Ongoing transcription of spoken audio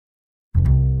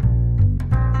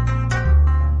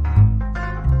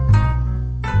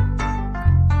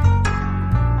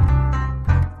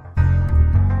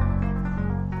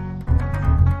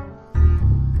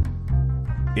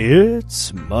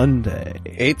It's Monday.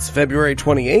 It's February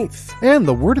 28th. And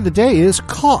the word of the day is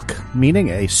caulk, meaning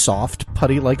a soft,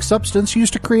 putty-like substance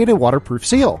used to create a waterproof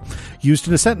seal. Used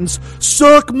in a sentence,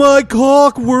 suck my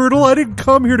cock, Wordle. I didn't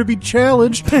come here to be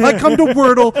challenged. I come to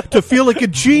Wordle to feel like a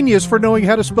genius for knowing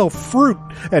how to spell fruit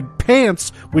and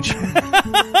pants, which,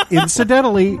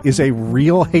 incidentally, is a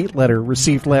real hate letter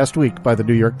received last week by the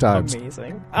New York Times.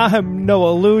 Amazing. I'm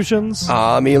Noah Lugeons.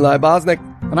 I'm Eli Bosnick.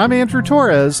 And I'm Andrew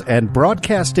Torrez, and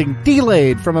broadcasting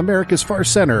delayed from America's Far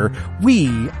Center,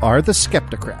 we are the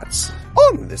Skepticrats.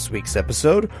 On this week's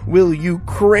episode, will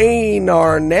Ukraine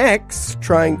our necks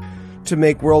trying to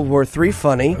make World War III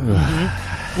funny?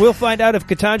 We'll find out if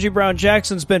Ketanji Brown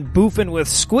Jackson's been boofing with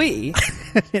Squee.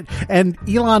 And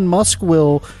Elon Musk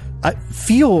will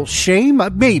feel shame?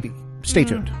 Maybe. Stay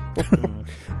tuned.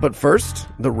 But first,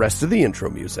 the rest of the intro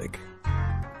music.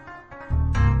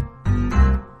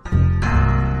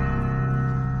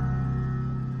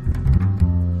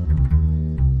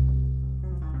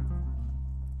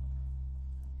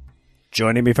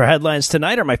 Joining me for headlines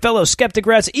tonight are my fellow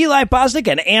Skepticrats Eli Bosnick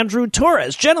and Andrew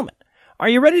Torrez. Gentlemen, are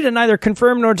you ready to neither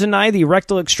confirm nor deny the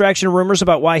rectal extraction rumors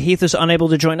about why Heath is unable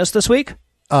to join us this week?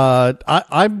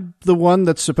 I'm the one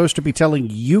that's supposed to be telling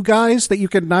you guys that you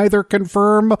can neither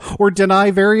confirm or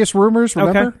deny various rumors,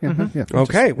 remember? Okay. Mm-hmm. Yeah,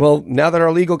 Okay, well, now that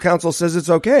our legal counsel says it's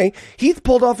okay, Heath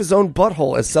pulled off his own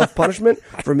butthole as self-punishment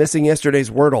for missing yesterday's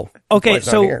Wordle. Okay,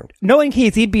 so knowing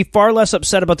Heath, he'd be far less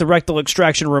upset about the rectal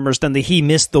extraction rumors than the he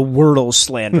missed the Wordle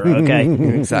slander, okay?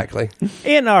 Exactly.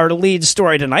 In our lead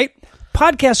story tonight,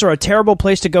 podcasts are a terrible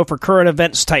place to go for current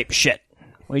events type shit.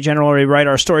 We generally write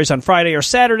our stories on Friday or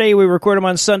Saturday. We record them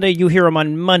on Sunday. You hear them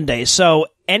on Monday. So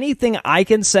anything I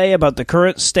can say about the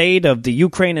current state of the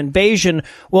Ukraine invasion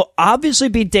will obviously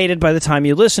be dated by the time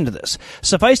you listen to this.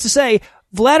 Suffice to say,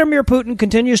 Vladimir Putin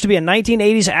continues to be a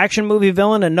 1980s action movie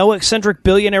villain, and no eccentric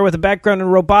billionaire with a background in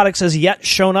robotics has yet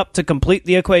shown up to complete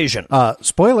the equation.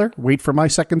 Spoiler, wait for my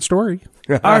second story.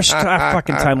 Our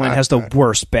fucking timeline has the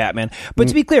worst Batman. But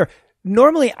to be clear,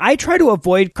 normally, I try to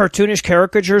avoid cartoonish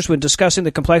caricatures when discussing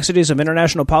the complexities of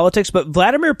international politics, but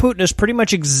Vladimir Putin is pretty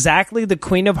much exactly the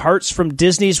Queen of Hearts from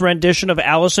Disney's rendition of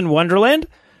Alice in Wonderland.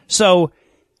 So,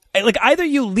 like, either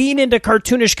you lean into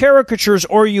cartoonish caricatures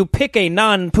or you pick a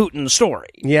non-Putin story.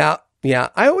 Yeah.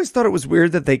 I always thought it was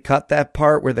weird that they cut that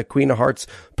part where the Queen of Hearts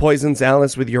poisons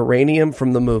Alice with uranium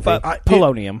from the movie.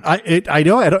 Polonium. I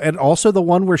know, and also the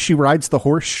one where she rides the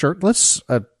horse shirtless,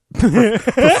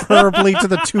 preferably to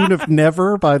the tune of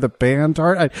Never by the band.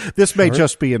 This may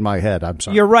just be in my head. I'm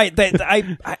sorry. You're right.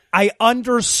 I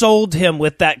undersold him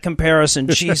with that comparison.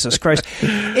 Jesus Christ.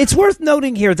 It's worth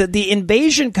noting here that the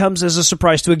invasion comes as a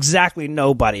surprise to exactly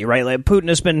nobody, right? Like, Putin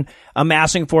has been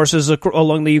amassing forces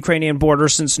along the Ukrainian border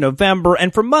since November,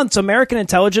 and for months, American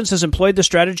intelligence has employed the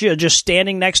strategy of just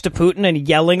standing next to Putin and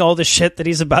yelling all the shit that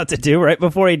he's about to do right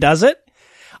before he does it.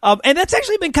 And that's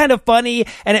actually been kind of funny,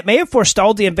 and it may have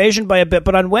forestalled the invasion by a bit,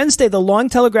 but on Wednesday, the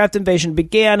long-telegraphed invasion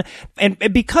began, and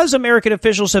because American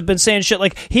officials have been saying shit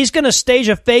like, he's going to stage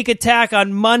a fake attack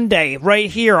on Monday, right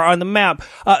here on the map,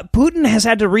 Putin has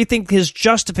had to rethink his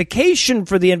justification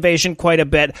for the invasion quite a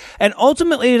bit, and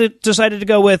ultimately decided to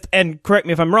go with, and correct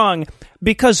me if I'm wrong,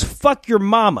 because fuck your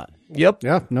mama. Yep.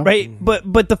 Yeah, no. Right,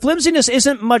 but the flimsiness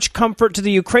isn't much comfort to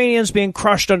the Ukrainians being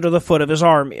crushed under the foot of his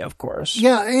army, of course.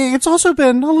 Yeah, it's also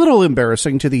been a little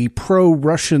embarrassing to the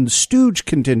pro-Russian stooge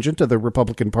contingent of the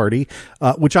Republican Party,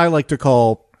 which I like to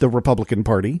call the Republican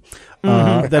Party,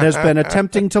 that has been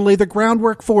attempting to lay the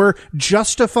groundwork for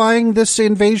justifying this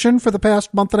invasion for the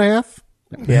past month and a half.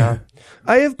 Yeah.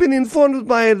 I have been informed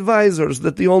by advisors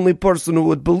that the only person who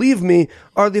would believe me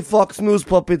are the Fox News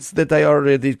puppets that I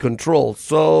already control.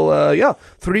 So,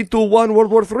 3, 2, 1,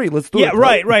 World War III. Let's do it. Yeah,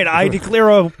 right. I declare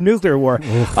a nuclear war.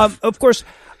 Of course,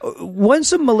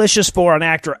 once a malicious foreign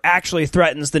actor actually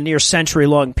threatens the near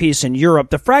century-long peace in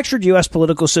Europe, the fractured U.S.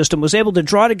 political system was able to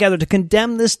draw together to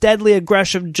condemn this deadly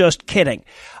aggression. Just kidding.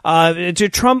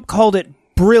 Trump called it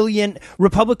brilliant.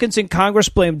 Republicans in Congress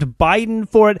blamed Biden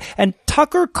for it, and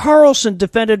Tucker Carlson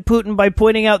defended Putin by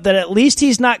pointing out that at least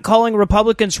he's not calling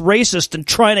Republicans racist and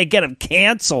trying to get him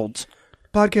canceled.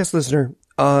 Podcast listener,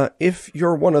 if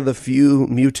you're one of the few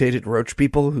mutated roach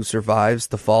people who survives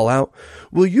the fallout,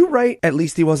 will you write "at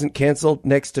least he wasn't canceled"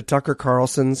 next to Tucker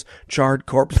Carlson's charred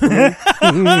corpse for me?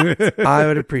 I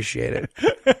would appreciate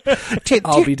it.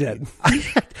 I'll be dead.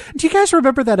 Do you guys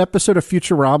remember that episode of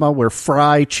Futurama where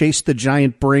Fry chased the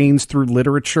giant brains through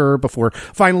literature before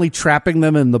finally trapping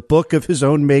them in the book of his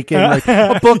own making? Like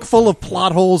a book full of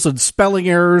plot holes and spelling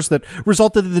errors that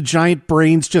resulted in the giant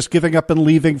brains just giving up and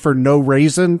leaving for no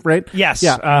reason, right? Yes. Yeah.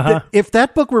 Uh-huh. If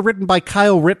that book were written by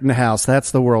Kyle Rittenhouse,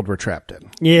 that's the world we're trapped in.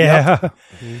 Yeah.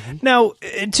 Mm-hmm. Now,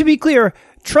 to be clear,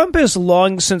 Trump has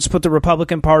long since put the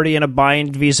Republican Party in a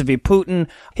bind vis-a-vis Putin.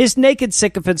 His naked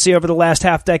sycophancy over the last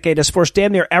half-decade has forced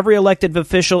damn near every elected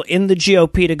official in the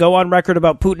GOP to go on record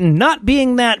about Putin not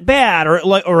being that bad,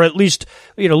 or at least,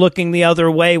 looking the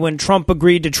other way when Trump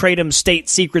agreed to trade him state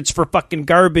secrets for fucking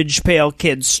garbage pail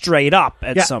kids straight up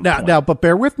at some point. Now, but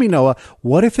bear with me, Noah.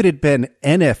 What if it had been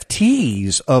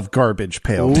NFTs of garbage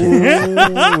pail kids?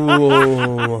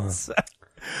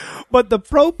 But the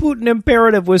pro-Putin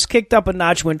imperative was kicked up a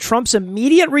notch when Trump's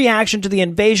immediate reaction to the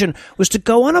invasion was to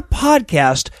go on a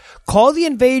podcast, call the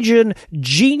invasion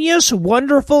genius,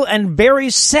 wonderful, and very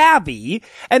savvy,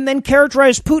 and then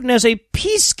characterize Putin as a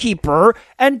peacekeeper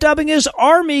and dubbing his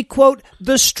army, quote,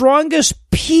 the strongest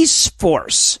peace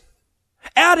force.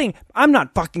 Adding, I'm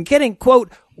not fucking kidding, quote,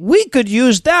 we could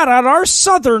use that on our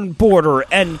southern border,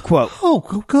 end quote.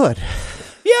 Oh, good.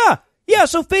 Yeah,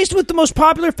 so faced with the most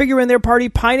popular figure in their party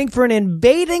pining for an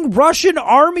invading Russian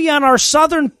army on our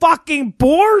southern fucking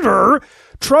border,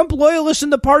 Trump loyalists in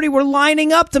the party were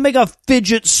lining up to make a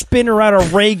fidget spinner out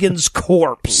of Reagan's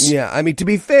corpse. Yeah, I mean, to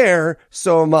be fair,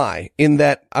 so am I, in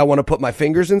that I want to put my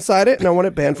fingers inside it and I want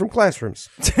it banned from classrooms.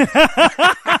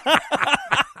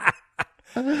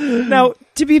 Now,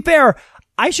 to be fair,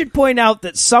 I should point out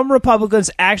that some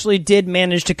Republicans actually did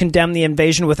manage to condemn the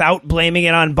invasion without blaming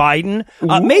it on Biden.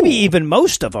 Maybe even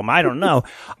most of them. I don't know.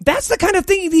 That's the kind of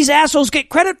thing these assholes get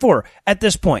credit for at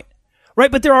this point. Right,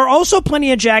 but there are also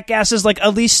plenty of jackasses like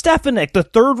Elise Stefanik, the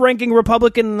third-ranking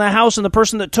Republican in the House and the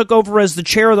person that took over as the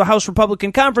chair of the House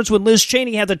Republican Conference when Liz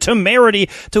Cheney had the temerity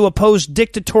to oppose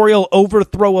dictatorial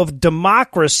overthrow of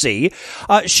democracy.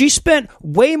 She spent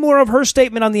way more of her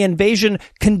statement on the invasion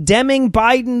condemning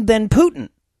Biden than Putin.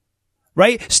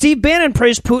 Right? Steve Bannon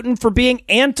praised Putin for being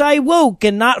anti-woke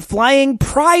and not flying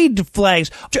pride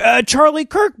flags. Charlie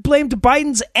Kirk blamed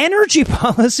Biden's energy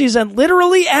policies and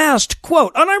literally asked,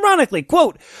 quote, unironically,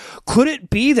 quote, could it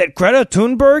be that Greta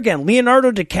Thunberg and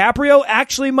Leonardo DiCaprio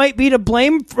actually might be to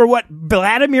blame for what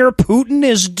Vladimir Putin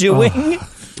is doing?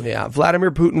 Yeah,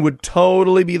 Vladimir Putin would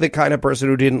totally be the kind of person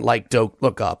who didn't like to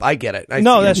look up. I get it.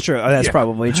 That's true. That's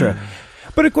probably true.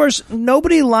 But, of course,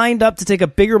 nobody lined up to take a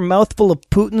bigger mouthful of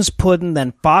Putin's pudding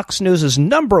than Fox News'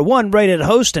 #1 rated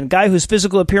host and guy whose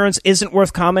physical appearance isn't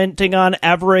worth commenting on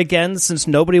ever again, since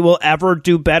nobody will ever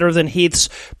do better than Heath's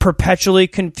perpetually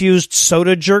confused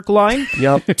soda jerk line.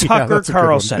 Yep. Tucker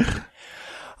Carlson.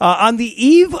 On the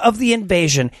eve of the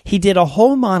invasion, he did a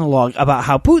whole monologue about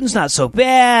how Putin's not so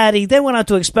bad. He then went on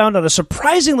to expound on a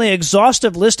surprisingly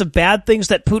exhaustive list of bad things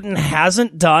that Putin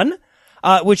hasn't done.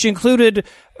 Which included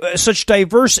such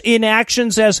diverse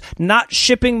inactions as not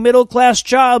shipping middle-class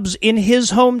jobs in his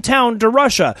hometown to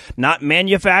Russia, not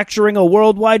manufacturing a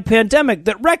worldwide pandemic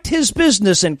that wrecked his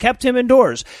business and kept him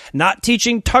indoors, not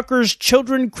teaching Tucker's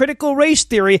children critical race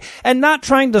theory, and not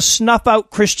trying to snuff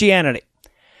out Christianity.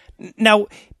 Now,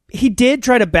 he did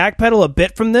try to backpedal a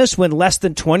bit from this when less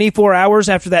than 24 hours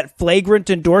after that flagrant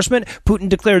endorsement, Putin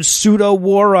declared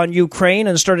pseudo-war on Ukraine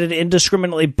and started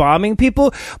indiscriminately bombing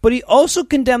people. But he also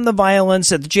condemned the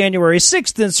violence at the January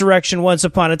 6th insurrection once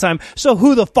upon a time. So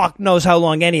who the fuck knows how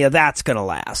long any of that's going to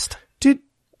last? Did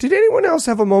anyone else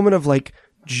have a moment of, like,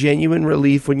 genuine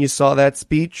relief when you saw that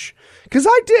speech? Because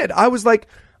I did. I was like,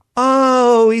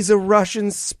 oh, he's a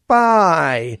Russian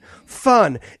spy.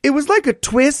 Fun. It was like a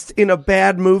twist in a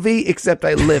bad movie, except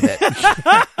I live it.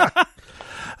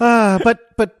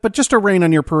 But just to rain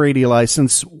on your parade, Eli,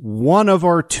 since one of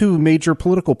our two major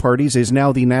political parties is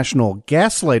now the National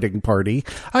Gaslighting Party,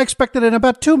 I expect that in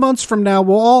about 2 months from now,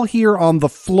 we'll all hear on the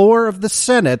floor of the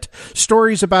Senate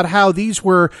stories about how these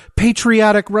were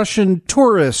patriotic Russian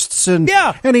tourists and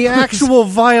any actual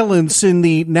violence in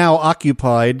the now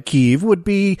occupied Kyiv would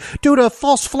be due to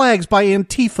false flags by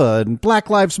Antifa and Black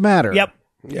Lives Matter. Yep.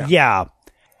 Yeah.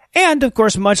 And, of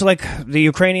course, much like the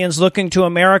Ukrainians looking to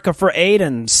America for aid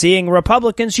and seeing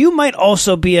Republicans, you might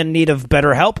also be in need of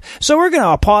better help. So we're going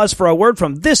to pause for a word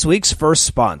from this week's first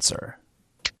sponsor.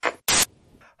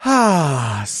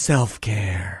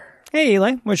 Self-care. Hey,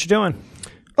 Eli, what you doing?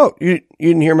 Oh, you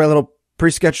didn't hear my little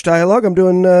pre-sketch dialogue? I'm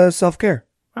doing self-care.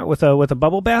 With a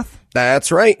bubble bath?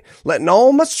 That's right. Letting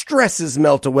all my stresses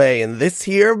melt away in this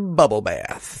here bubble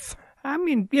bath. I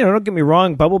mean, don't get me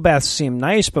wrong, bubble baths seem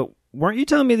nice, but weren't you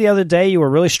telling me the other day you were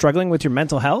really struggling with your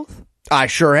mental health? I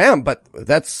sure am, but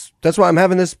that's why I'm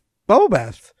having this bubble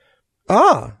bath.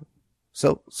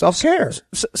 So self-care.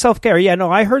 Self-care. Yeah,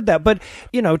 no, I heard that. But,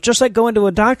 just like going to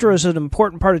a doctor is an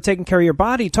important part of taking care of your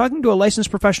body, talking to a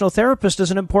licensed professional therapist is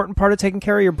an important part of taking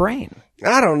care of your brain.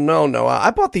 I don't know, Noah.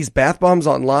 I bought these bath bombs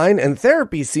online, and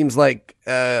therapy seems like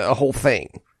a whole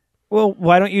thing. Well,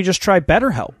 why don't you just try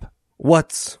BetterHelp?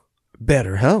 What's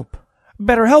BetterHelp?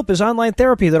 BetterHelp is online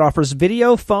therapy that offers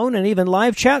video, phone, and even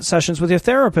live chat sessions with your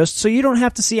therapist, so you don't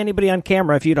have to see anybody on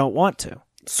camera if you don't want to.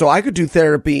 So I could do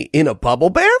therapy in a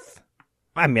bubble bath?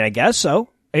 I mean, I guess so.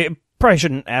 It probably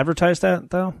shouldn't advertise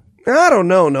that, though. I don't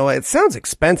know, Noah. It sounds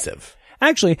expensive.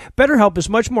 Actually, BetterHelp is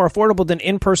much more affordable than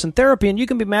in-person therapy, and you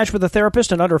can be matched with a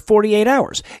therapist in under 48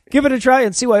 hours. Give it a try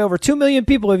and see why over 2 million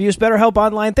people have used BetterHelp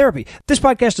online therapy. This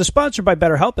podcast is sponsored by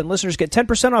BetterHelp, and listeners get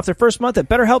 10% off their first month at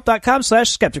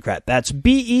BetterHelp.com/Skepticrat. That's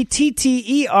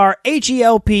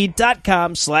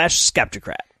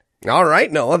BetterHelp.com/Skepticrat. All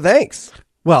right, Noah, thanks.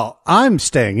 Well, I'm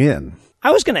staying in.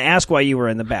 I was going to ask why you were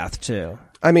in the bath, too.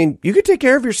 I mean, you could take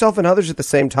care of yourself and others at the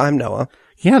same time, Noah.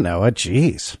 Yeah, Noah,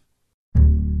 jeez.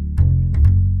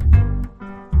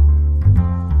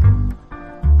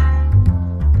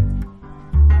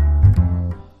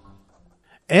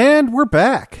 And we're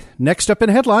back. Next up in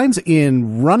headlines,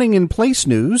 in running in place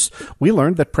news, we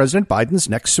learned that President Biden's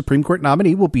next Supreme Court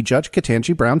nominee will be Judge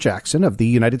Ketanji Brown Jackson of the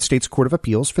United States Court of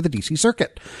Appeals for the D.C.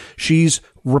 Circuit. She's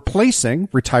replacing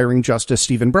retiring Justice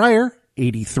Stephen Breyer,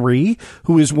 83,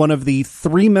 who is one of the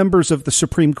 3 members of the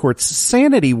Supreme Court's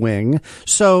sanity wing.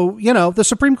 So, the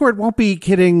Supreme Court won't be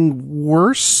getting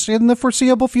worse in the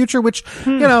foreseeable future, which,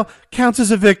 counts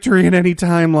as a victory in any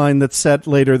timeline that's set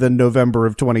later than November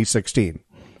of 2016.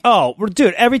 Oh,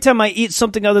 dude, every time I eat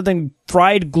something other than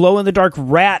fried glow-in-the-dark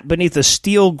rat beneath the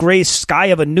steel gray sky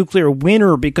of a nuclear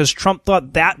winter because Trump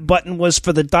thought that button was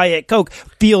for the Diet Coke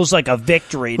feels like a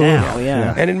victory now,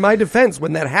 yeah. And in my defense,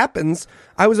 when that happens,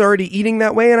 I was already eating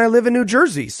that way and I live in New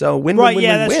Jersey, so win, right, win,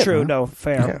 yeah, win, that's win. true. No,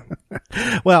 fair.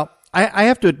 Yeah. Well, I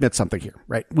have to admit something here,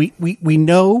 right? We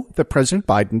know that President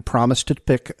Biden promised to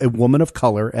pick a woman of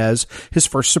color as his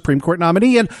first Supreme Court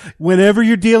nominee. And whenever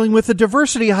you're dealing with a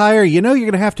diversity hire, you're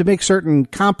going to have to make certain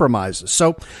compromises.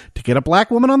 So to get a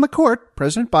black woman on the court,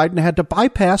 President Biden had to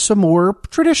bypass a more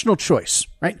traditional choice,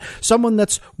 right? Someone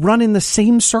that's run in the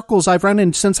same circles I've run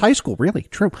in since high school. Really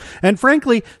true. And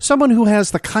frankly, someone who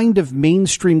has the kind of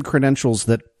mainstream credentials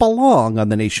that belong on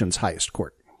the nation's highest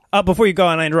court. Before you go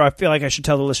on, Andrew, I feel like I should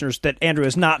tell the listeners that Andrew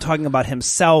is not talking about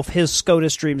himself. His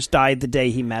SCOTUS dreams died the day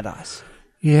he met us.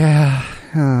 Yeah.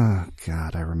 Oh,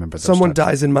 God, I remember those Someone times.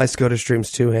 dies in my SCOTUS dreams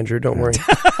too, Andrew. Don't worry.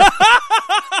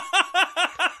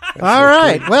 All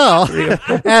right. Well,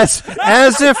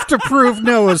 as if to prove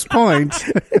Noah's point.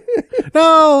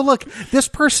 No, look, this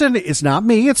person is not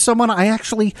me. It's someone I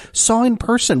actually saw in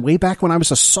person way back when I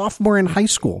was a sophomore in high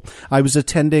school. I was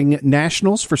attending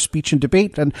nationals for speech and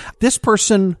debate, and this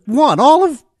person won all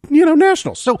of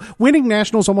nationals. So winning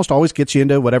nationals almost always gets you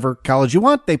into whatever college you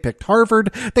want. They picked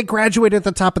Harvard. They graduated at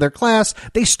the top of their class.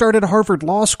 They started Harvard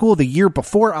Law School the year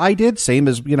before I did. Same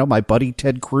as, my buddy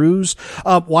Ted Cruz.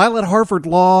 While at Harvard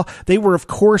Law, they were, of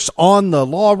course, on the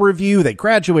law review. They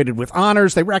graduated with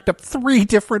honors. They racked up 3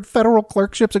 different federal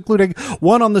clerkships, including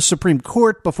one on the Supreme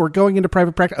Court before going into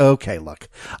private practice. Okay, look,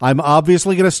 I'm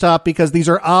obviously going to stop because these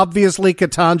are obviously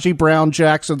Ketanji Brown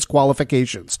Jackson's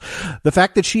qualifications. The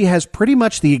fact that she has pretty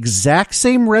much the exact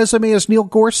same resume as Neil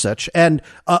Gorsuch and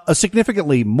a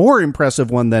significantly more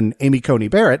impressive one than Amy Coney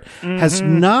Barrett has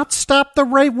not stopped the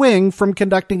right wing from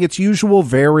conducting its usual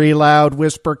very loud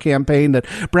whisper campaign that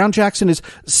Brown Jackson is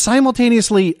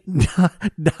simultaneously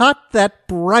not that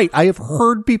bright. I have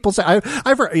heard people say,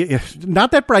 I've heard,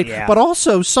 not that bright, but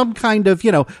also some kind of,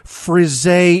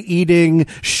 frisee eating,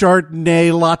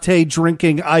 Chardonnay latte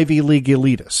drinking Ivy League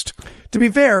elitist. To be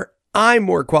fair, I'm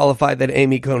more qualified than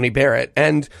Amy Coney Barrett,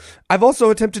 and I've also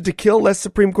attempted to kill less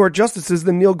Supreme Court justices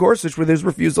than Neil Gorsuch with his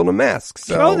refusal to mask.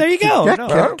 So, there you go.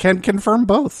 Yeah, can confirm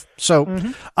both. So,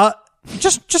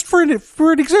 just for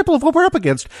an example of what we're up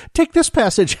against, take this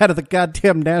passage out of the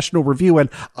goddamn National Review, and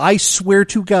I swear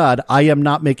to God, I am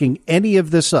not making any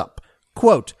of this up.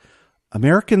 Quote,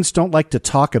 Americans don't like to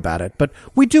talk about it, but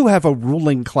we do have a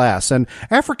ruling class, and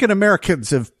African Americans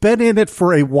have been in it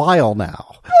for a while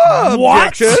now.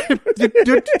 What? Fucking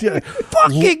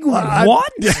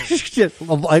what?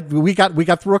 We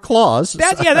got through a clause.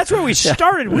 That's where we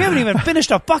started. We haven't even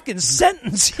finished a fucking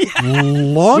sentence yet.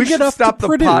 We should stop the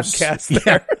podcast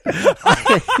there.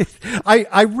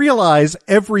 I realize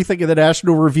everything in the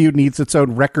National Review needs its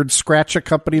own record scratch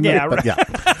accompaniment, but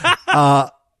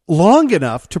long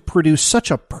enough to produce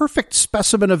such a perfect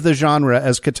specimen of the genre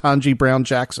as Ketanji Brown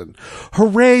Jackson.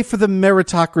 Hooray for the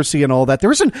meritocracy and all that.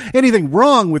 There isn't anything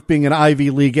wrong with being an Ivy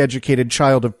League educated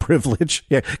child of privilege.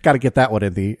 Yeah, got to get that one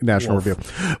in the National Review.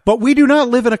 But we do not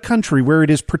live in a country where it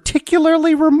is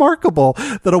particularly remarkable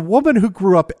that a woman who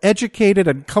grew up educated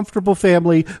and comfortable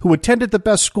family, who attended the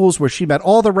best schools where she met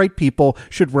all the right people,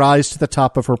 should rise to the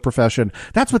top of her profession.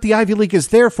 That's what the Ivy League is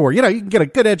there for. You know, you can get a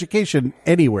good education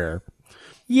anywhere.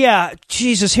 Yeah,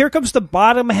 Jesus, here comes the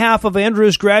bottom half of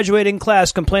Andrew's graduating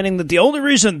class complaining that the only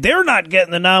reason they're not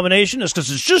getting the nomination is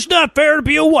because it's just not fair to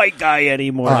be a white guy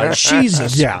anymore.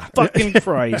 Jesus fucking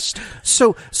Christ.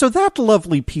 So that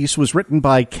lovely piece was written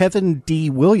by Kevin D.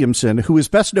 Williamson, who is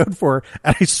best known for,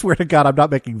 and I swear to God, I'm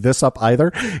not making this up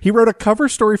either. He wrote a cover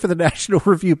story for the National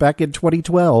Review back in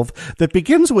 2012 that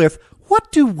begins with, "What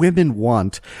do women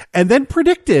want?" and then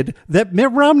predicted that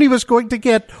Mitt Romney was going to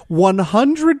get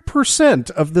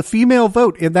 100% of the female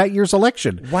vote in that year's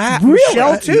election. Wow. Really?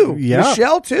 Michelle, too. Yeah.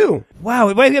 Michelle, too. Wow.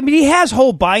 I mean, he has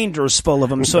whole binders full of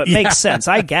them, so it makes sense.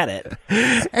 I get it.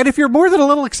 And if you're more than a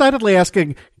little excitedly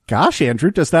asking, gosh,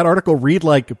 Andrew, does that article read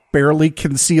like barely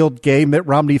concealed gay Mitt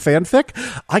Romney fanfic?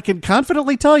 I can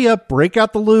confidently tell you, break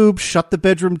out the lube, shut the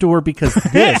bedroom door, because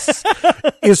this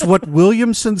is what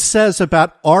Williamson says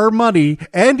about our money.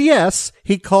 And yes,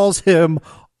 he calls him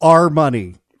our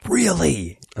money.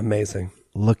 Really? Amazing.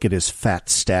 Look at his fat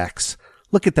stacks.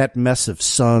 Look at that mess of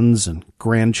sons and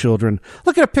grandchildren.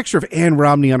 Look at a picture of Ann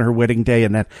Romney on her wedding day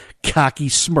and that cocky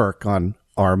smirk on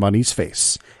our money's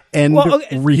face. End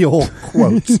real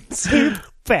quotes.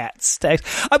 Fat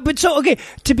stacks. But so, okay,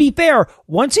 to be fair,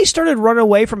 once he started running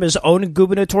away from his own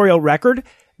gubernatorial record,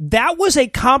 that was a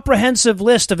comprehensive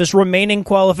list of his remaining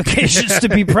qualifications to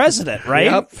be president,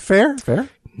 right? Yep. Fair.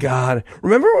 God.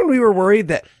 Remember when we were worried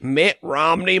that Mitt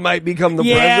Romney might become the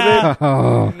president?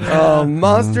 Oh,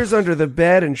 monsters under the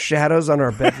bed and shadows on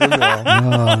our bedroom wall.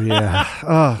 Oh,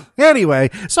 yeah. Anyway,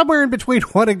 somewhere in between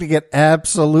wanting to get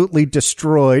absolutely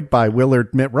destroyed by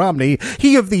Willard Mitt Romney,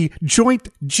 he of the joint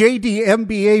JD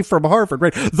MBA from Harvard,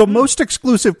 right? The most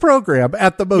exclusive program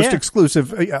at the most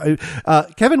exclusive.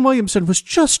 Kevin Williamson was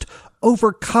just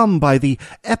overcome by the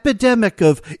epidemic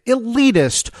of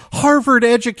elitist,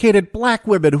 Harvard-educated black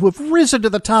women who have risen to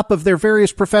the top of their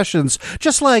various professions,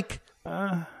 just like,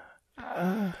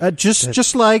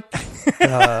 just like.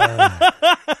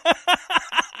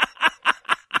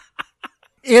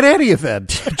 In any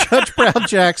event, Judge Brown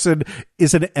Jackson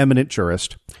is an eminent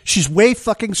jurist. She's way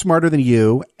fucking smarter than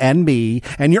you and me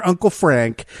and your Uncle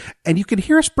Frank, and you can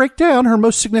hear us break down her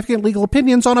most significant legal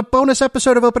opinions on a bonus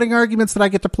episode of Opening Arguments that I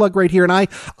get to plug right here. And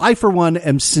I for one,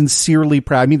 am sincerely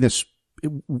proud. I mean this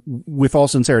with all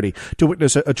sincerity, to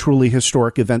witness a truly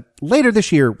historic event later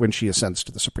this year when she ascends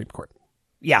to the Supreme Court.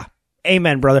 Yeah.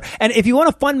 Amen, brother. And if you want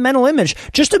a fun mental image,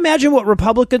 just imagine what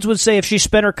Republicans would say if she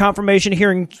spent her confirmation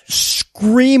hearing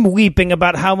scream weeping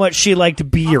about how much she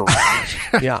liked beer.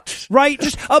 Yeah. Right?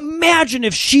 Just imagine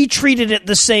if she treated it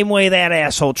the same way that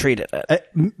asshole treated it.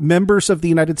 Members of the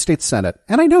United States Senate,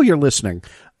 and I know you're listening,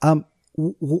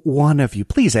 one of you,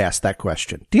 please ask that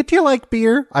question. Do you like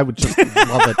beer? I would just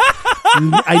love it.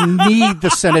 I need the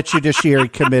Senate Judiciary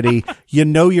Committee. You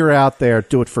know you're out there.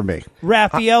 Do it for me.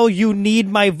 Raphael, you need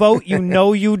my vote. You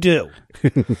know you do.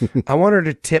 I want her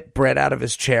to tip Brett out of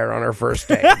his chair on her first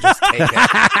day. Just take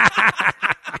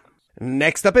it.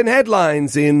 Next up in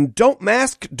headlines in Don't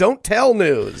Mask, Don't Tell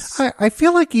news. I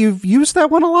feel like you've used that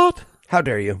one a lot. How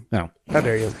dare you? No. How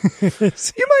dare you? You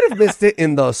might have missed it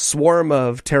in the swarm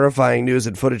of terrifying news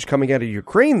and footage coming out of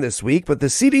Ukraine this week, but the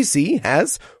CDC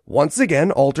has once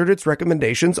again altered its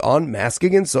recommendations on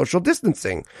masking and social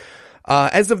distancing.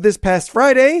 As of this past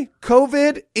Friday,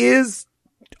 COVID is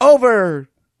over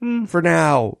for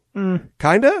now.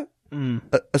 Kinda?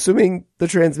 Assuming the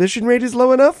transmission rate is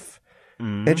low enough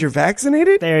and you're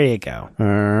vaccinated? There you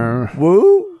go.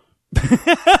 Woo?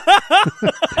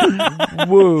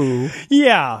 Woo.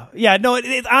 Yeah. No,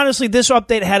 honestly, this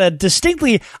update had a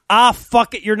distinctly,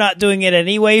 fuck it, you're not doing it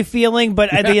anyway feeling,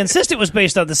 but they insist it was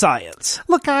based on the science.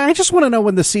 Look, I just want to know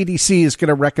when the CDC is going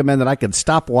to recommend that I can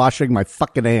stop washing my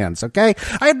fucking hands, okay?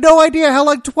 I had no idea how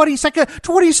like 20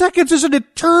 seconds is an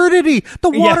eternity. The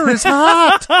water is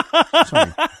hot.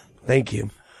 Sorry. Thank you.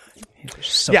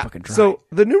 So fucking dry. So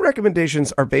the new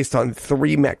recommendations are based on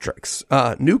three metrics: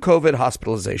 new COVID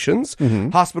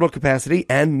hospitalizations, hospital capacity,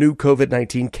 and new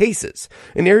COVID-19 cases.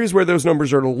 In areas where those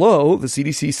numbers are low, the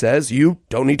CDC says you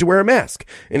don't need to wear a mask.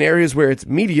 In areas where it's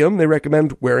medium, they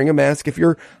recommend wearing a mask if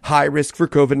you're high risk for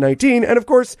COVID-19. And of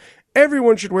course,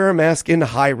 everyone should wear a mask in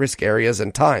high risk areas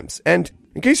and times. And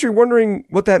In case you're wondering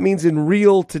what that means in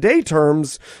real today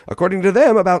terms, according to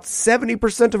them, about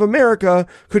 70% of America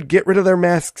could get rid of their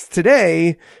masks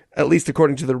today, at least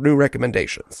according to the new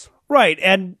recommendations. Right,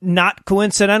 and not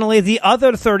coincidentally, the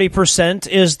other 30%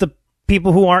 is the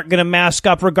people who aren't going to mask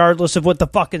up regardless of what the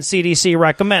fucking CDC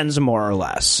recommends, more or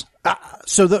less.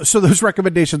 So those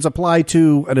recommendations apply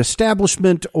to an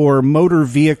establishment or motor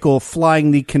vehicle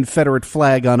flying the Confederate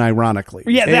flag unironically.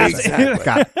 Yeah, that's Exactly.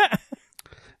 Got it.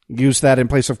 Use that in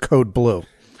place of code blue.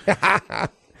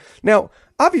 Now,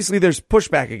 obviously there's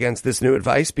pushback against this new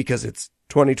advice because it's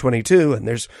 2022 and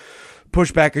there's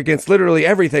pushback against literally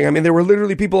everything. I mean, there were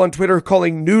literally people on Twitter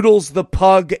calling Noodles the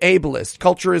pug ableist.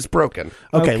 Culture is broken.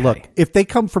 Okay, look, if they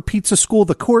come for Pizza School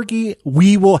the Corgi,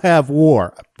 we will have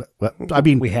war. I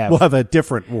mean, we'll have a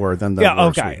different war than the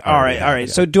wars we All right. yeah.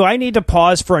 So do I need to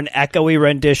pause for an echoey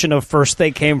rendition of First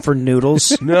They Came for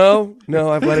Noodles? No,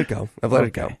 I've let it go.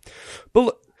 But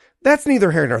look, that's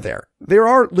neither here nor there. There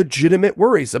are legitimate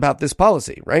worries about this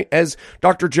policy, right? As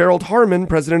Dr. Gerald Harmon,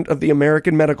 president of the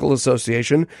American Medical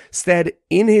Association, said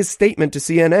in his statement to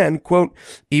CNN, quote,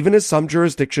 even as some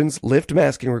jurisdictions lift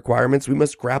masking requirements, we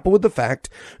must grapple with the fact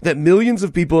that millions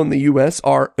of people in the U.S.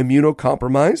 are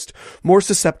immunocompromised, more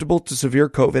susceptible to severe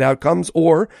COVID outcomes,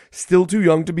 or still too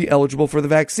young to be eligible for the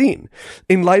vaccine.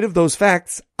 In light of those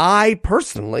facts, I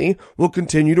personally will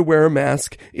continue to wear a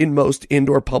mask in most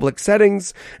indoor public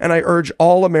settings, and I urge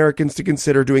all Americans to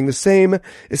consider doing the same,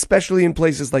 especially in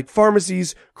places like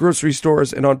pharmacies, grocery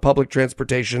stores, and on public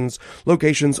transportations,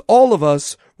 locations all of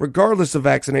us, regardless of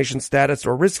vaccination status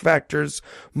or risk factors,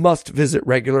 must visit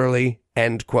regularly,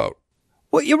 end quote.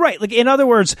 Well, you're right. Like, in other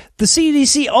words, the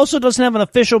CDC also doesn't have an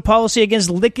official policy against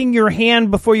licking your hand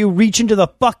before you reach into the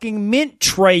fucking mint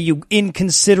tray, you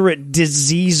inconsiderate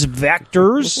disease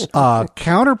vectors.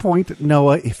 Counterpoint,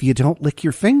 Noah, if you don't lick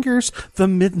your fingers, the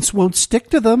mints won't stick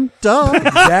to them. Duh.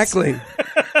 Exactly.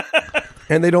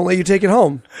 And they don't let you take it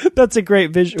home. That's a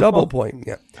great visual. Double point,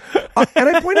 yeah. And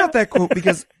I point out that quote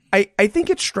because I think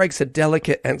it strikes a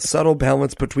delicate and subtle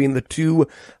balance between the two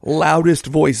loudest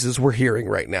voices we're hearing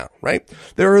right now, right?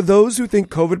 There are those who think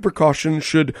COVID precautions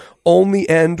should only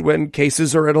end when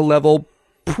cases are at a level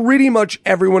pretty much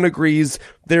everyone agrees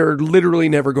they're literally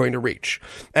never going to reach.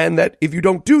 And that if you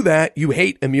don't do that, you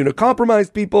hate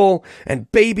immunocompromised people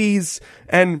and babies,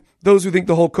 and those who think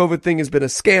the whole COVID thing has been a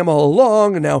scam all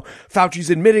along, and now Fauci's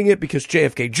admitting it because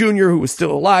JFK Jr., who was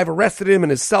still alive, arrested him,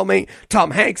 and his cellmate,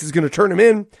 Tom Hanks, is going to turn him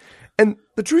in. And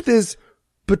the truth is,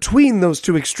 between those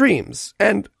two extremes,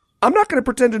 and I'm not going to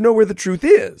pretend to know where the truth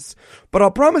is, but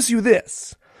I'll promise you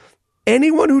this.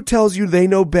 Anyone who tells you they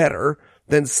know better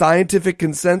than scientific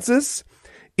consensus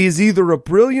is either a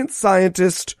brilliant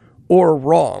scientist or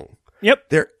wrong. Yep.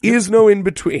 There is no in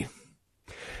between.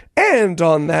 And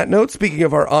on that note, speaking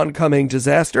of our oncoming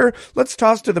disaster, let's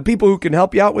toss to the people who can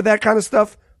help you out with that kind of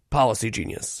stuff. Policy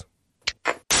Genius.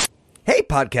 Hey,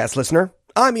 podcast listener.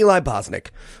 I'm Eli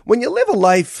Bosnick. When you live a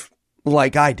life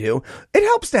like I do, it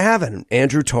helps to have an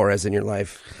Andrew Torrez in your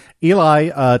life.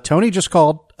 Eli, Tony just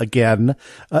called again.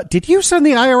 Did you send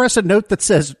the IRS a note that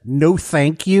says no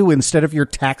thank you instead of your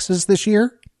taxes this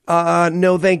year?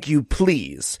 No thank you,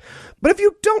 please. But if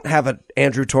you don't have an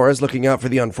Andrew Torrez looking out for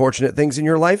the unfortunate things in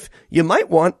your life, you might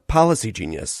want Policy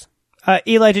Genius.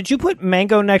 Eli, did you put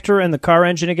mango nectar in the car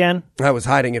engine again? I was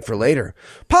hiding it for later.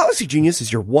 Policy Genius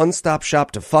is your one-stop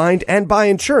shop to find and buy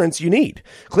insurance you need.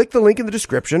 Click the link in the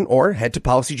description or head to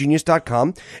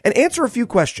policygenius.com and answer a few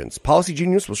questions. Policy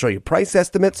Genius will show you price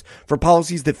estimates for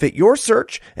policies that fit your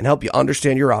search and help you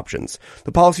understand your options.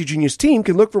 The Policy Genius team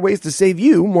can look for ways to save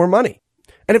you more money.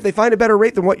 And if they find a better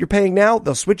rate than what you're paying now,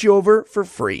 they'll switch you over for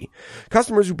free.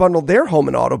 Customers who bundled their home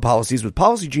and auto policies with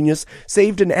Policy Genius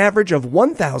saved an average of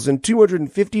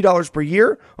 $1,250 per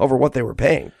year over what they were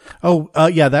paying.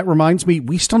 Yeah, that reminds me.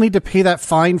 We still need to pay that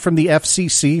fine from the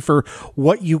FCC for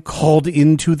what you called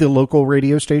into the local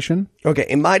radio station. Okay,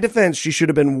 in my defense, she should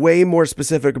have been way more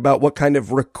specific about what kind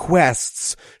of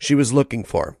requests she was looking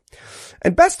for.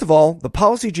 And best of all, the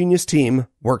Policy Genius team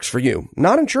works for you,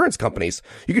 not insurance companies.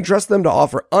 You can trust them to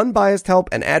offer unbiased help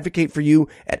and advocate for you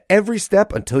at every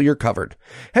step until you're covered.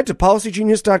 Head to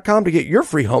policygenius.com to get your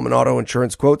free home and auto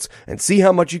insurance quotes and see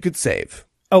how much you could save.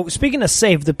 Oh, speaking of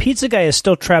save, the pizza guy is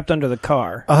still trapped under the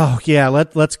car. Oh, yeah,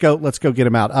 let's go get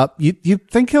him out. You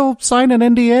think he'll sign an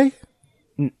NDA?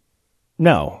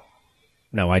 No,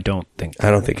 I don't think so.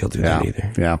 I don't think he'll do that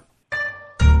either. Yeah.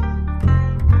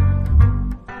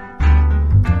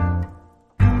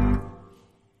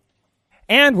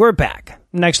 And we're back.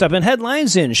 Next up in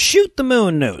headlines in Shoot the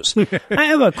Moon news. I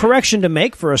have a correction to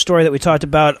make for a story that we talked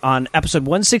about on episode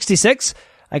 166.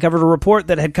 I covered a report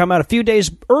that had come out a few days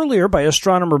earlier by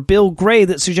astronomer Bill Gray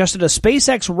that suggested a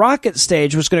SpaceX rocket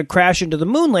stage was going to crash into the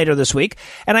moon later this week,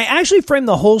 and I actually framed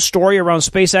the whole story around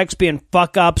SpaceX being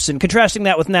fuck-ups and contrasting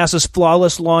that with NASA's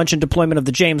flawless launch and deployment of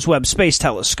the James Webb Space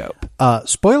Telescope.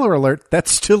 Spoiler alert,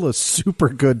 that's still a super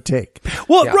good take.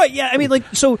 Well, yeah. Right, yeah. I mean,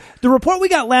 like, so the report we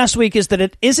got last week is that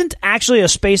it isn't actually a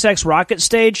SpaceX rocket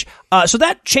stage, so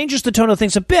that changes the tone of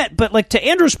things a bit, but, like, to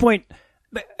Andrew's point,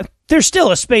 there's still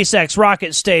a SpaceX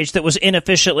rocket stage that was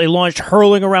inefficiently launched,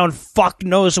 hurling around fuck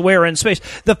knows where in space.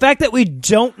 The fact that we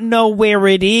don't know where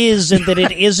it is and that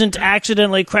it isn't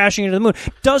accidentally crashing into the moon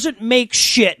doesn't make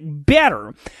shit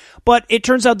better. But it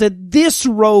turns out that this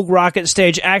rogue rocket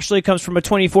stage actually comes from a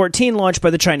 2014 launch by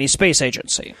the Chinese Space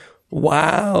Agency.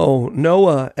 Wow.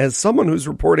 Noah, as someone who's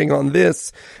reporting on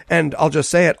this, and I'll just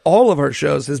say it, all of our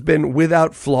shows has been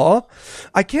without flaw,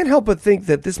 I can't help but think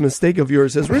that this mistake of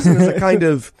yours has risen as a kind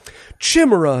of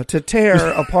chimera to tear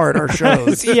apart our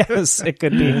shows. Yes, it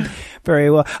could be very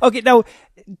well. Okay, now,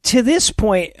 to this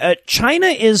point, China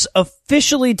is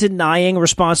officially denying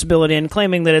responsibility and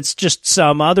claiming that it's just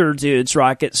some other dude's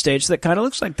rocket stage that kind of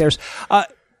looks like theirs.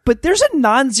 But there's a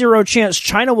non-zero chance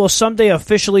China will someday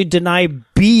officially deny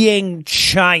being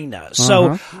China.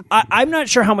 So I'm not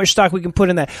sure how much stock we can put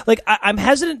in that. Like, I'm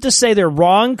hesitant to say they're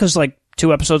wrong because, like,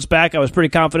 2 episodes back, I was pretty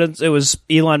confident it was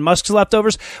Elon Musk's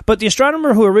leftovers. But the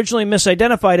astronomer who originally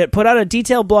misidentified it put out a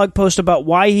detailed blog post about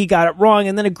why he got it wrong,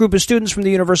 and then a group of students from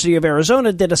the University of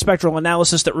Arizona did a spectral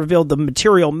analysis that revealed the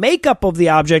material makeup of the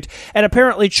object, and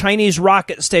apparently Chinese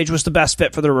rocket stage was the best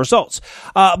fit for the results.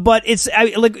 But it's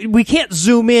like we can't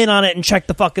zoom in on it and check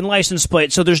the fucking license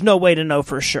plate, so there's no way to know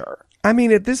for sure. I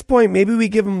mean, at this point, maybe we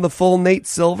give them the full Nate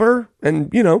Silver and,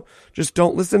 you know, just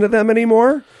don't listen to them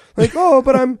anymore. Like, oh,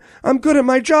 but I'm good at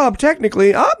my job,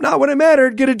 technically. Oh, not what it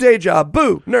mattered. Get a day job.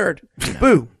 Boo, nerd.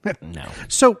 Boo. No.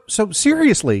 So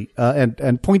seriously,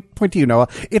 and point to you, Noah,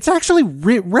 it's actually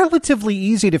relatively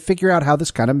easy to figure out how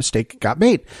this kind of mistake got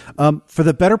made. For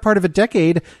the better part of a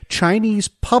decade, Chinese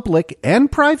public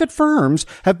and private firms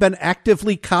have been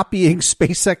actively copying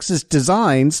SpaceX's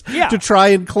designs to try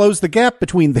and close the gap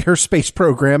between their space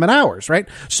program and ours, right?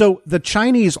 So the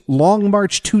Chinese Long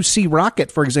March 2C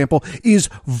rocket, for example, is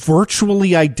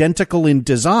virtually identical in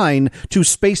design to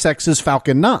SpaceX's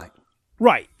Falcon 9.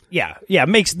 Right. Yeah,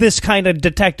 makes this kind of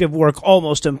detective work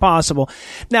almost impossible.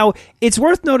 Now, it's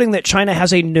worth noting that China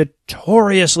has a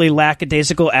notoriously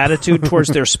lackadaisical attitude towards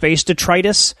their space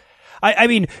detritus. I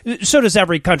mean, so does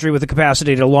every country with the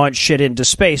capacity to launch shit into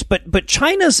space, but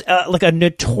China's like a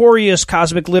notorious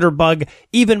cosmic litter bug,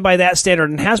 even by that standard,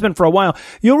 and has been for a while.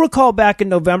 You'll recall back in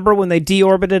November when they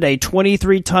deorbited a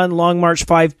 23-ton Long March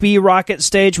 5B rocket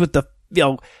stage with the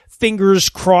fingers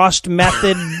crossed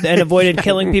method and avoided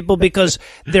killing people because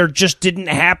there just didn't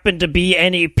happen to be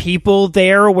any people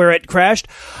there where it crashed.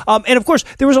 And of course,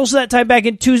 there was also that time back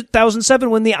in 2007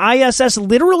 when the ISS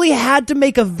literally had to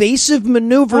make evasive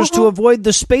maneuvers to avoid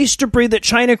the space debris that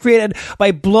China created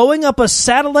by blowing up a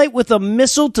satellite with a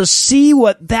missile to see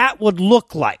what that would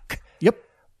look like. Yep.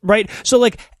 Right? So,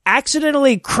 like,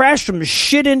 accidentally crash some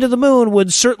shit into the moon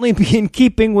would certainly be in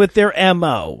keeping with their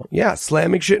MO. Yeah,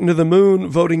 slamming shit into the moon,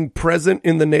 voting present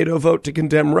in the NATO vote to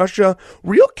condemn Russia.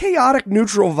 Real chaotic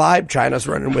neutral vibe China's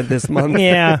running with this month.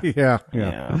 Yeah.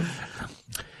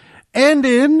 And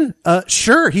in,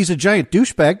 sure, he's a giant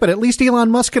douchebag, but at least Elon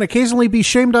Musk can occasionally be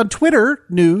shamed on Twitter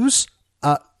news.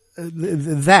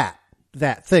 That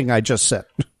thing I just said.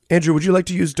 Andrew, would you like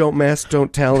to use don't mask,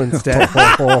 don't tell instead?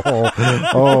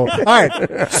 All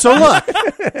right. So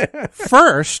look,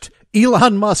 first,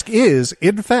 Elon Musk is,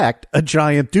 in fact, a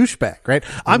giant douchebag, right?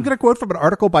 I'm going to quote from an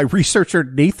article by researcher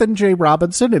Nathan J.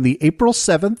 Robinson in the April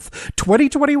 7th,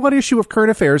 2021 issue of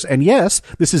Current Affairs. And yes,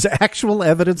 this is actual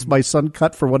evidence my son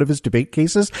cut for one of his debate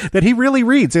cases that he really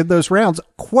reads in those rounds.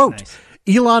 Quote, nice.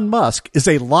 Elon Musk is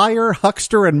a liar,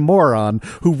 huckster, and moron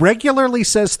who regularly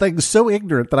says things so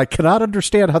ignorant that I cannot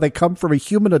understand how they come from a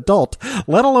human adult,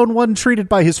 let alone one treated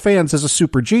by his fans as a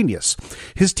super genius.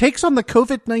 His takes on the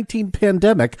COVID-19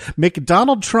 pandemic make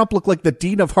Donald Trump look like the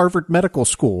dean of Harvard Medical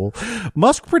School.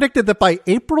 Musk predicted that by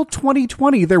April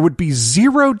 2020 there would be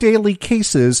 0 daily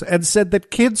cases and said that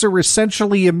kids are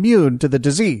essentially immune to the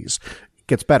disease.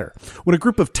 Gets better. When a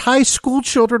group of Thai school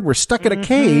children were stuck in a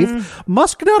cave,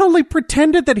 Musk not only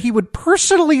pretended that he would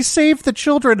personally save the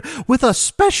children with a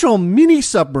special mini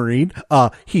submarine,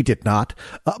 he did not,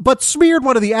 but smeared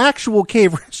one of the actual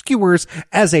cave rescuers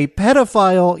as a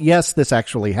pedophile. Yes, this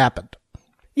actually happened.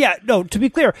 Yeah, no, to be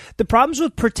clear, the problems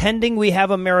with pretending we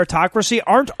have a meritocracy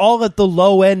aren't all at the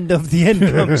low end of the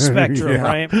income spectrum,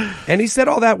 right? And he said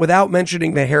all that without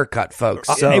mentioning the haircut, folks.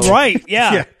 So. Right,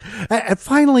 yeah. And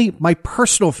finally, my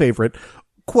personal favorite,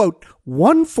 quote,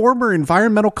 one former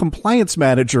environmental compliance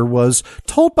manager was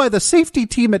told by the safety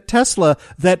team at Tesla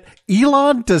that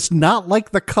Elon does not like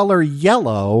the color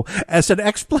yellow as an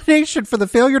explanation for the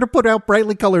failure to put out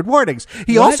brightly colored warnings.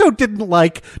 He also didn't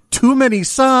like too many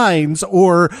signs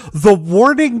or the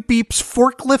warning beeps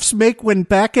forklifts make when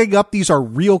backing up. These are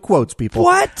real quotes, people.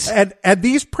 What? And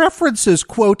these preferences,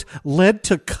 quote, led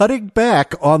to cutting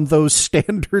back on those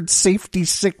standard safety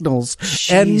signals.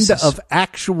 Jesus. End of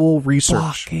actual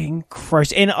research. Fucking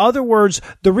Christ. In other words,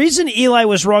 the reason Eli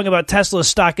was wrong about Tesla's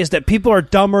stock is that people are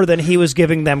dumber than he was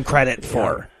giving them credit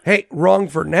for. Hey, wrong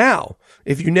for now.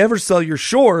 If you never sell your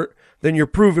short, then you're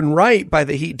proven right by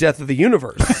the heat death of the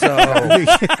universe. So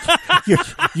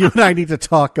you and I need to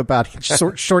talk about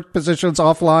short positions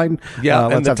offline. yeah,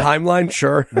 and the timeline,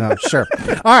 sure. Sure.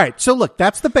 All right. So look,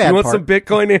 that's the bad You want part. some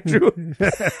Bitcoin, Andrew?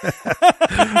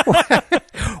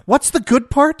 What's the good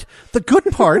part? The good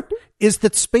part is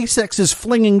that SpaceX is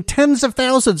flinging tens of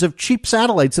thousands of cheap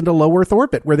satellites into low Earth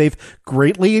orbit, where they've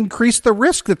greatly increased the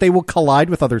risk that they will collide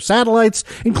with other satellites,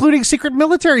 including secret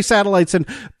military satellites, and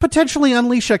potentially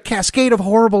unleash a cascade of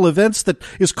horrible events that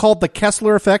is called the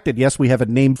Kessler effect. And yes, we have a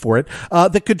name for it,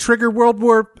 that could trigger World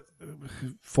War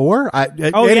IV.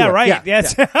 Anyway, yeah, right.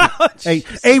 Yes.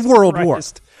 A world war.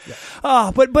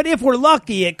 But if we're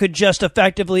lucky, it could just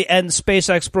effectively end space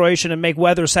exploration and make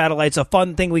weather satellites a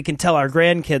fun thing we can tell our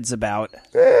grandkids about.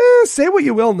 Say what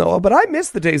you will, Noah, but I miss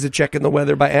the days of checking the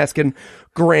weather by asking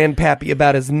Grandpappy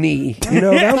about his knee. You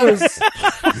know, that was...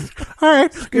 All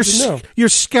right. You're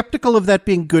skeptical of that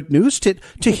being good news.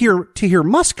 To hear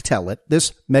Musk tell it,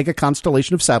 this mega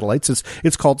constellation of satellites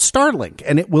it's called Starlink,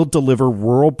 and it will deliver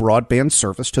rural broadband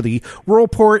service to the rural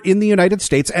poor in the United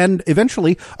States and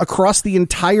eventually across the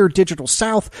entire digital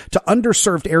South to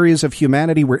underserved areas of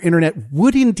humanity where internet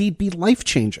would indeed be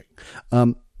life-changing.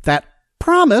 That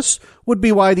promise would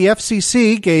be why the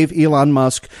FCC gave Elon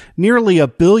Musk nearly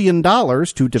 $1 billion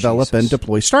to develop and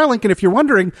deploy Starlink. And if you're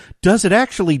wondering, does it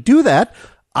actually do that?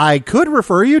 I could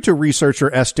refer you to researcher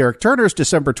S. Derek Turner's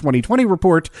December 2020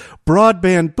 report,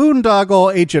 Broadband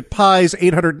Boondoggle, Agent Pi's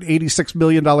 $886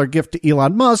 million gift to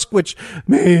Elon Musk, which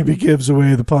maybe gives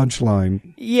away the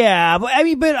punchline. Yeah,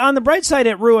 but on the bright side,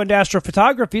 it ruined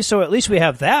astrophotography, so at least we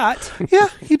have that. Yeah,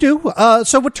 you do.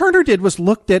 So what Turner did was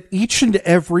looked at each and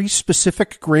every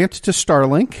specific grant to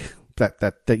Starlink,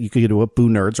 that you could do a Boo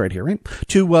Nerds right here, right?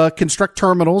 To construct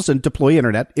terminals and deploy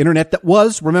internet that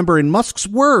was, remember in Musk's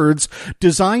words,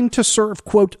 designed to serve,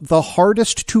 quote, the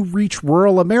hardest to reach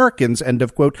rural Americans, end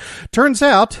of quote. Turns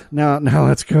out, now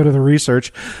let's go to the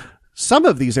research. Some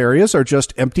of these areas are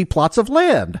just empty plots of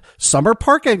land. Some are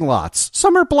parking lots.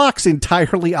 Some are blocks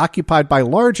entirely occupied by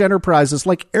large enterprises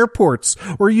like airports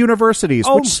or universities,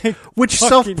 which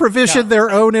self-provision their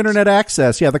own internet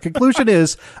access. Yeah, the conclusion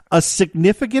is a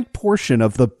significant portion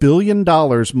of the $1 billion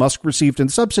Musk received in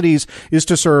subsidies is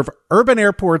to serve urban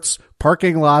airports,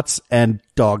 parking lots, and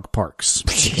dog parks.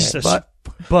 Jesus.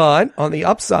 But on the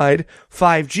upside,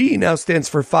 5G now stands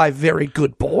for 5 very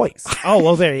good boys. Oh,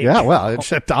 well, there you go. Yeah, well,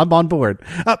 I'm on board.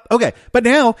 Okay, but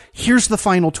now here's the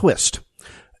final twist.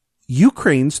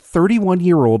 Ukraine's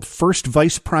 31-year-old first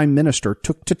vice prime minister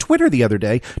took to Twitter the other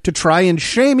day to try and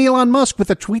shame Elon Musk with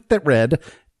a tweet that read,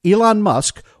 Elon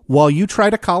Musk, while you try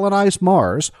to colonize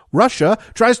Mars, Russia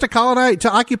tries to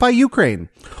occupy Ukraine.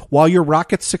 While your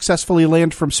rockets successfully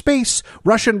land from space,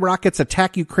 Russian rockets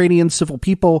attack Ukrainian civil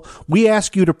people. We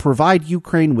ask you to provide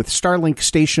Ukraine with Starlink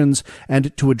stations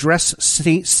and to address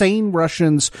sane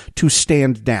Russians to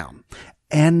stand down.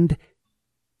 And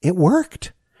it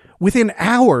worked. Within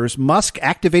hours, Musk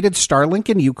activated Starlink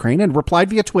in Ukraine and replied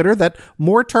via Twitter that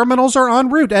more terminals are en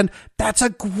route. And that's a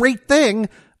great thing.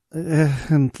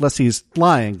 Unless he's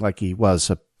lying like he was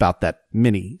about that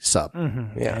mini sub.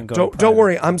 Mm-hmm. Yeah. Don't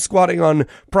worry. I'm squatting on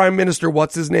Prime Minister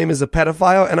what's his name is a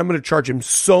pedophile, and I'm going to charge him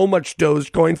so much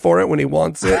Dogecoin for it when he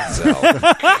wants it. So.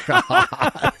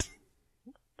 God.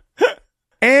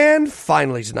 And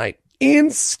finally tonight,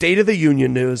 in State of the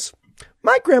Union news,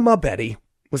 my grandma Betty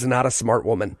was not a smart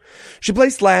woman. She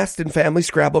placed last in family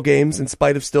Scrabble games in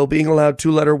spite of still being allowed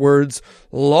 2-letter words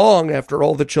long after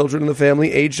all the children in the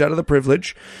family aged out of the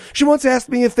privilege. She once asked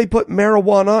me if they put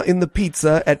marijuana in the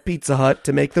pizza at Pizza Hut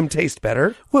to make them taste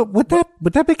better. Well, would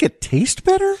that make it taste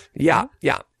better? Yeah.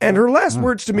 And her last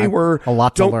words to me were,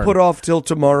 don't put off till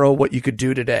tomorrow what you could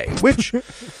do today, which,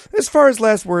 as far as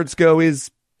last words go,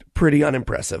 is pretty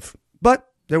unimpressive. But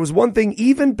there was one thing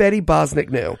even Betty Bosnick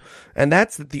knew, and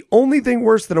that's that the only thing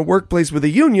worse than a workplace with a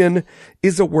union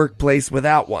is a workplace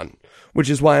without one. Which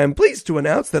is why I'm pleased to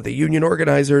announce that the union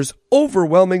organizers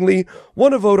overwhelmingly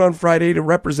won a vote on Friday to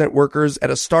represent workers at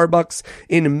a Starbucks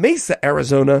in Mesa,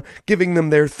 Arizona, giving them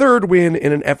their third win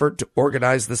in an effort to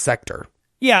organize the sector.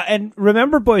 Yeah, and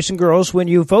remember, boys and girls, when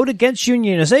you vote against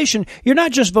unionization, you're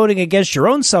not just voting against your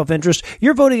own self-interest,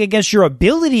 you're voting against your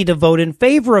ability to vote in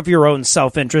favor of your own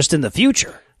self-interest in the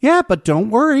future. Yeah, but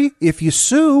don't worry. If you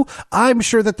sue, I'm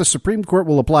sure that the Supreme Court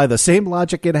will apply the same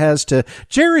logic it has to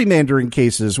gerrymandering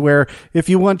cases, where if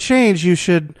you want change, you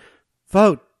should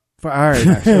vote. All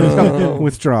right,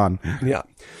 withdrawn. Yeah.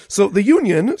 So the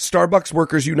union, Starbucks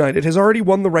Workers United, has already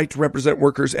won the right to represent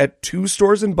workers at 2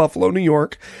 stores in Buffalo, New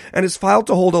York, and has filed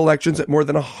to hold elections at more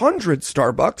than 100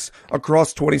 Starbucks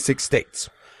across 26 states.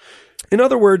 In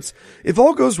other words, if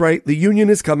all goes right, the union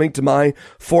is coming to my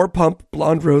 4-pump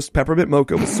blonde roast peppermint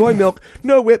mocha with soy milk,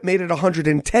 no whip, made at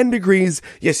 110 degrees.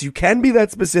 Yes, you can be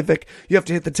that specific. You have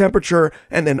to hit the temperature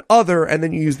and then other, and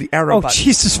then you use the arrow button.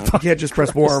 Jesus fucking You can't just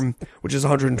press warm, which is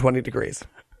 120 degrees.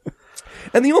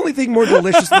 And the only thing more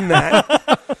delicious than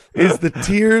that is the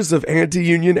tears of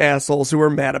anti-union assholes who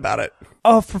are mad about it.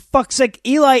 Oh, for fuck's sake,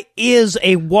 Eli is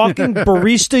a walking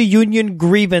barista union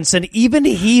grievance, and even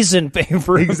he's in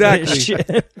favor of this shit.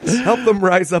 Help them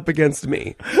rise up against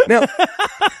me. Now,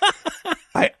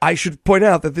 I should point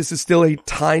out that this is still a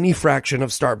tiny fraction of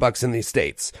Starbucks in these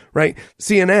states, right?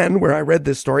 CNN, where I read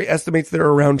this story, estimates there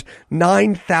are around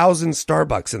 9,000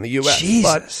 Starbucks in the U.S.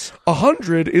 Jesus. But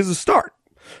 100 is a start.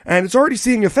 And it's already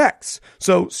seeing effects.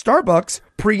 So Starbucks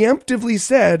preemptively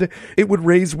said it would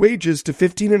raise wages to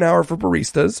 $15 an hour for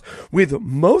baristas, with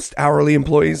most hourly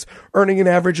employees earning an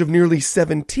average of nearly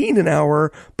 $17 an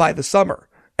hour by the summer.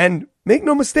 And make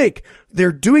no mistake,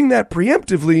 they're doing that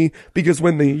preemptively because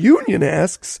when the union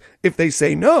asks if they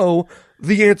say no,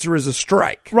 the answer is a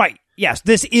strike. Right. Yes,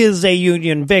 this is a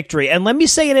union victory. And let me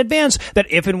say in advance that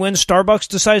if and when Starbucks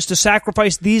decides to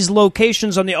sacrifice these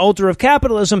locations on the altar of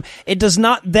capitalism, it does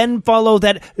not then follow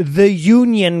that the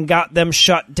union got them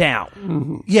shut down.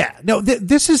 Mm-hmm. Yeah, no,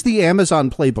 this is the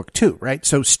Amazon playbook too, right?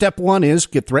 So step 1 is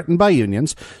get threatened by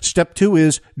unions. Step 2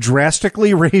 is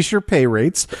drastically raise your pay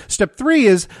rates. Step 3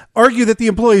 is argue that the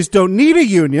employees don't need a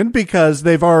union because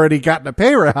they've already gotten a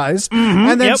pay rise. Mm-hmm,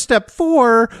 and then step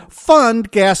 4,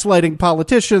 fund gaslighting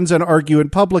politicians and argue in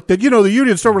public that, the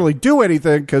unions don't really do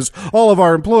anything because all of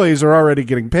our employees are already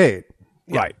getting paid.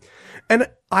 Right. And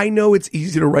I know it's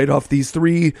easy to write off these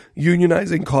 3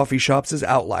 unionizing coffee shops as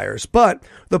outliers, but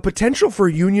the potential for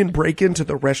union break into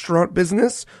the restaurant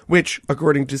business, which,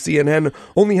 according to CNN,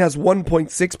 only has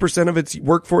 1.6% of its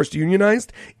workforce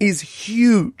unionized, is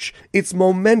huge. It's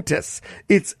momentous.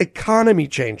 It's economy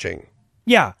changing.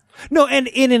 Yeah. No, and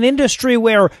in an industry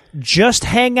where just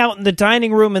hang out in the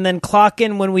dining room and then clock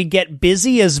in when we get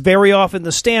busy is very often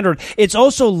the standard, it's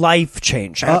also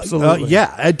life-changing. Absolutely.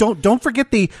 Yeah. Don't forget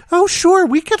sure,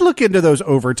 we could look into those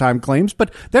overtime claims,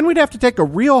 but then we'd have to take a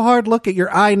real hard look at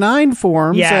your I-9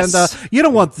 forms. Yes. And you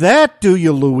don't want that, do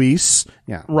you, Luis?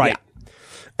 Yeah. Right. Yeah.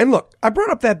 And look, I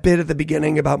brought up that bit at the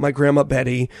beginning about my grandma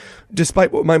Betty,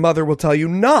 despite what my mother will tell you,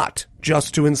 not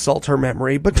just to insult her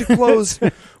memory, but to close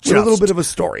with a little bit of a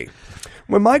story.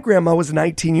 When my grandma was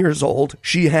 19 years old,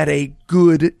 she had a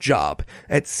good job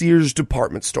at Sears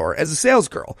department store as a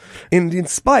salesgirl. And in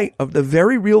spite of the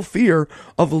very real fear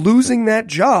of losing that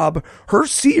job, her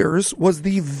Sears was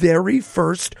the very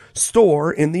first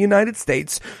store in the United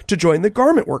States to join the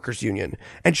Garment Workers Union.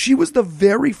 And she was the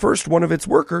very first one of its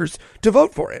workers to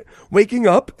vote for it, waking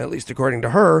up, at least according to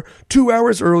her, 2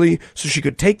 hours early so she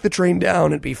could take the train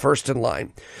down and be first in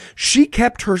line. She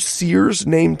kept her Sears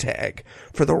name tag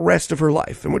for the rest of her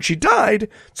life. And when she died,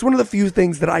 it's one of the few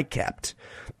things that I kept.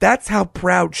 That's how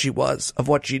proud she was of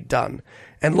what she'd done.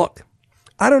 And look,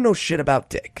 I don't know shit about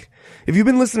Dick. If you've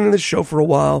been listening to this show for a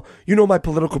while, you know my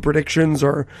political predictions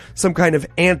are some kind of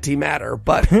antimatter,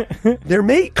 but there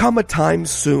may come a time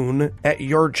soon at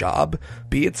your job,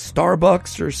 be it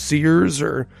Starbucks or Sears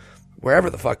or wherever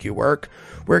the fuck you work,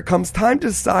 where it comes time to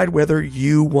decide whether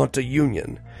you want a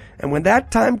union. And when that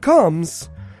time comes,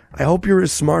 I hope you're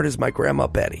as smart as my grandma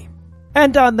Betty.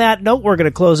 And on that note, we're going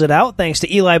to close it out. Thanks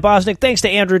to Eli Bosnick, thanks to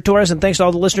Andrew Torrez, and thanks to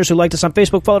all the listeners who liked us on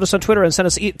Facebook, followed us on Twitter, and sent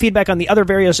us feedback on the other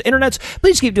various internets.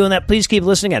 Please keep doing that. Please keep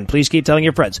listening, and please keep telling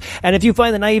your friends. And if you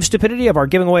find the naive stupidity of our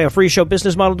giving away a free show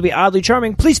business model to be oddly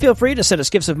charming, please feel free to send us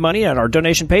gifts of money at our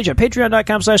donation page at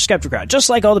patreon.com/Skepticrat. Just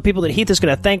like all the people that Heath is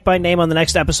going to thank by name on the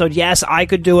next episode. Yes, I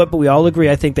could do it, but we all agree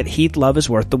I think that Heath love is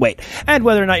worth the wait. And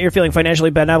whether or not you're feeling financially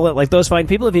benevolent like those fine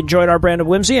people, if you enjoyed our brand of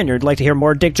whimsy and you'd like to hear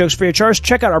more dick jokes free of charge,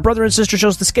 check out our brother and sister sister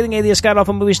shows The Scathing Atheist, God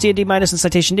Awful Movies, D&D Minus, and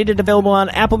Citation Needed, available on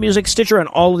Apple Music, Stitcher, and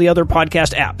all of the other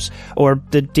podcast apps. Or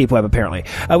the deep web, apparently.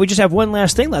 We just have one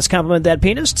last thing. Let's compliment that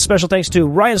pianist. Special thanks to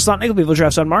Ryan Slotnick of Evil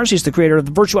Drafts on Mars. He's the creator of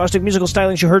the virtuosic musical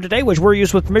stylings you heard today, which were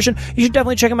used with permission. You should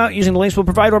definitely check him out using the links we'll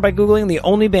provide or by Googling the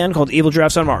only band called Evil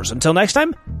Drafts on Mars. Until next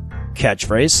time,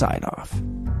 catchphrase sign off.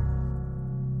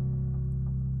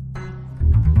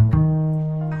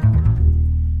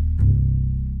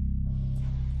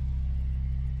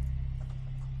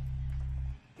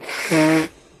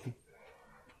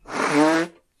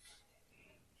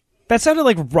 That sounded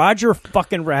like Roger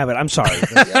fucking Rabbit. I'm sorry.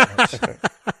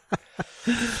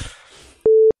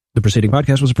 The preceding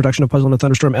podcast was a production of Puzzle and a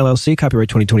Thunderstorm, LLC. Copyright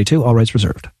 2022. All rights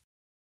reserved.